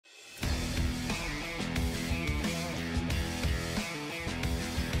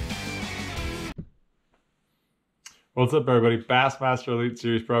What's up, everybody? Bassmaster Elite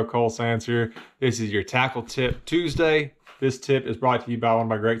Series Pro Cole Sands here. This is your Tackle Tip Tuesday. This tip is brought to you by one of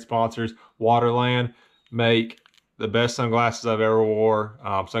my great sponsors, Waterland. Make the best sunglasses I've ever wore.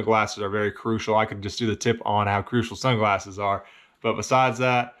 Sunglasses are very crucial. I could just do the tip on how crucial sunglasses are. But besides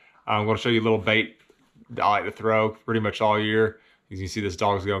that, I'm going to show you a little bait that I like to throw pretty much all year. As you can see, this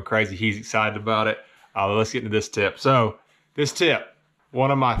dog's going crazy. He's excited about it. Let's get into this tip. So this tip, one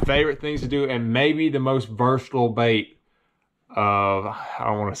of my favorite things to do, and maybe the most versatile bait of, I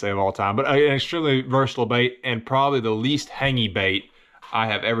don't want to say of all time, but an extremely versatile bait and probably the least hangy bait I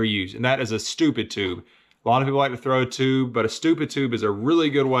have ever used, and that is a stupid tube. A lot of people like to throw a tube, but a stupid tube is a really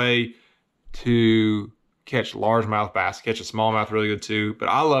good way to catch largemouth bass, catch a smallmouth really good too. But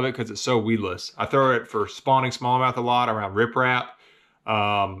I love it because it's so weedless. I throw it for spawning smallmouth a lot around riprap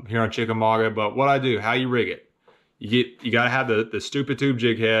here on Chickamauga. But what I do, how you rig it, you got to have the stupid tube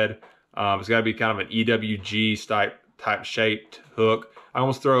jig head. It's got to be kind of an EWG type shaped hook. I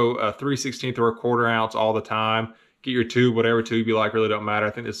almost throw a 3/16 or a 1/4 ounce all the time. Get your tube, whatever tube you like, really don't matter.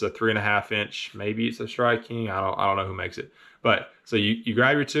 I think this is a 3.5 inch. Maybe it's a Strike King. I don't know who makes it. But so you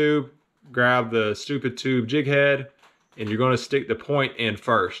grab your tube, grab the stupid tube jig head, and you're going to stick the point in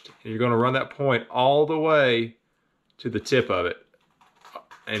first. And you're going to run that point all the way to the tip of it.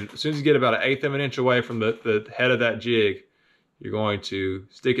 And as soon as you get about 1/8 of an inch away from the head of that jig, you're going to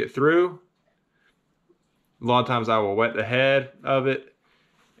stick it through. A lot of times I will wet the head of it,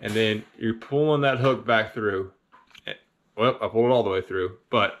 and then you're pulling that hook back through. Well, I pulled it all the way through,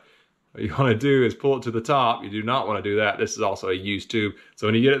 but what you want to do is pull it to the top. You do not want to do that. This is also a used tube. So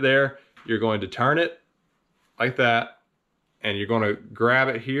when you get it there, you're going to turn it like that, and you're going to grab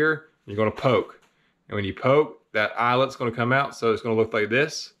it here, and you're going to poke. And when you poke, that eyelet's going to come out, so it's going to look like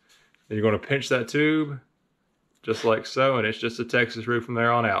this. Then you're going to pinch that tube, just like so, and it's just a Texas root from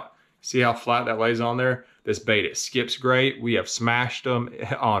there on out. See how flat that lays on there? This bait, it skips great. We have smashed them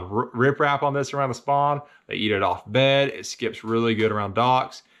on riprap on this around the spawn. They eat it off bed. It skips really good around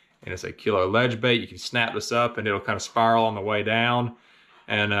docks. And it's a killer ledge bait. You can snap this up and it'll kind of spiral on the way down.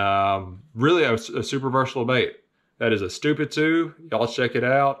 And really a super versatile bait. That is a stupid tube. Y'all check it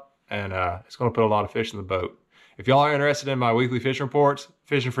out. And it's going to put a lot of fish in the boat. If y'all are interested in my weekly fishing reports,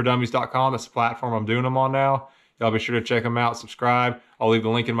 fishingfordummies.com. That's the platform I'm doing them on now. Y'all be sure to check them out, subscribe. I'll leave the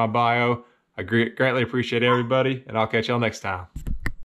link in my bio. I greatly appreciate everybody, and I'll catch y'all next time.